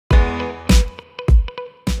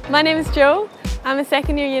My name is Jo. I'm a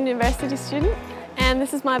second year university student and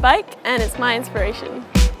this is my bike and it's my inspiration.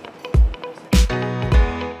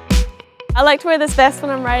 I like to wear this vest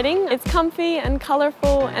when I'm riding. It's comfy and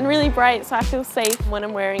colourful and really bright, so I feel safe when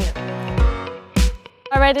I'm wearing it.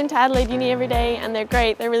 I ride into Adelaide Uni every day and they're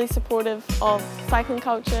great. They're really supportive of cycling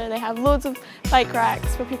culture. They have loads of bike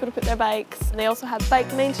racks for people to put their bikes. They also have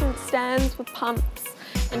bike maintenance stands with pumps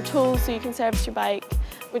and tools so you can service your bike,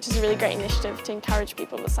 which is a really great initiative to encourage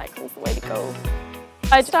people that cycling is the way to go.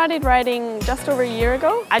 I started riding just over a year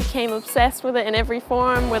ago. I became obsessed with it in every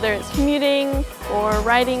form, whether it's commuting or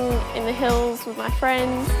riding in the hills with my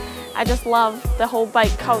friends. I just love the whole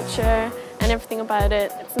bike culture and everything about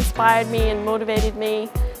it. It's inspired me and motivated me.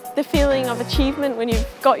 The feeling of achievement when you've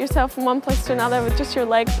got yourself from one place to another with just your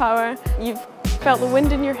leg power. You've felt the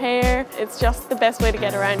wind in your hair. It's just the best way to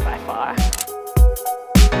get around by far.